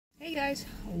Hey guys,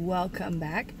 welcome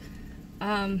back.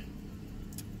 I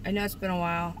know it's been a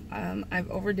while. I've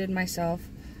overdid myself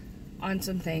on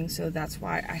some things, so that's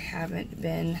why I haven't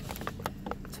been.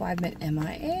 That's why I've been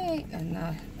MIA, and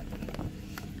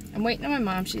I'm waiting on my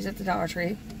mom. She's at the Dollar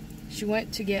Tree. She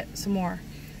went to get some more.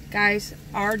 Guys,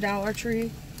 our Dollar Tree,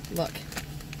 look,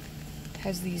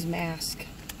 has these masks,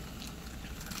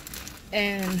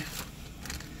 and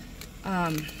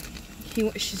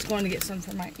she's going to get some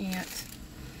for my aunt.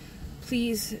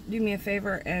 Please do me a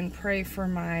favor and pray for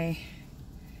my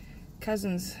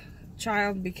cousin's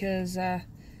child, because they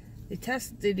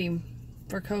tested him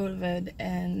for COVID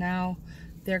and now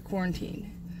they're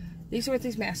quarantined. These are what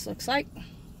these masks looks like.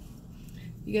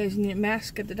 You guys need a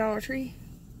mask at the Dollar Tree.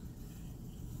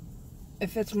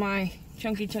 It fits my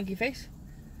chunky face,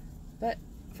 but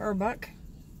for $1.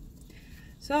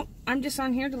 So I'm just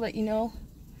on here to let you know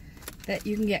that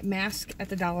you can get masks at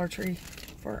the Dollar Tree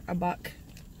for $1.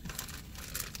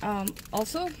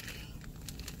 Also,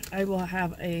 I will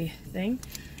have a thing,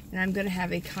 and I'm going to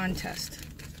have a contest.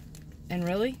 And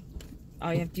really,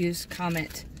 all you have to do is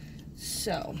comment.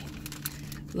 So,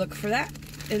 look for that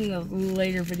in the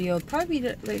later video. Probably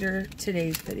be later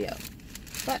today's video.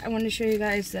 But I wanted to show you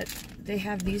guys that they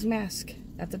have these masks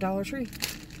at the Dollar Tree.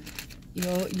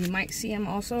 You might see them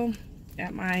also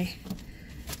at my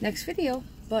next video.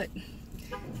 But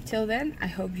till then, I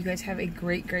hope you guys have a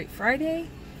great Friday.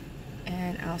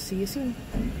 And I'll see you soon.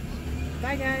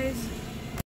 Bye, guys.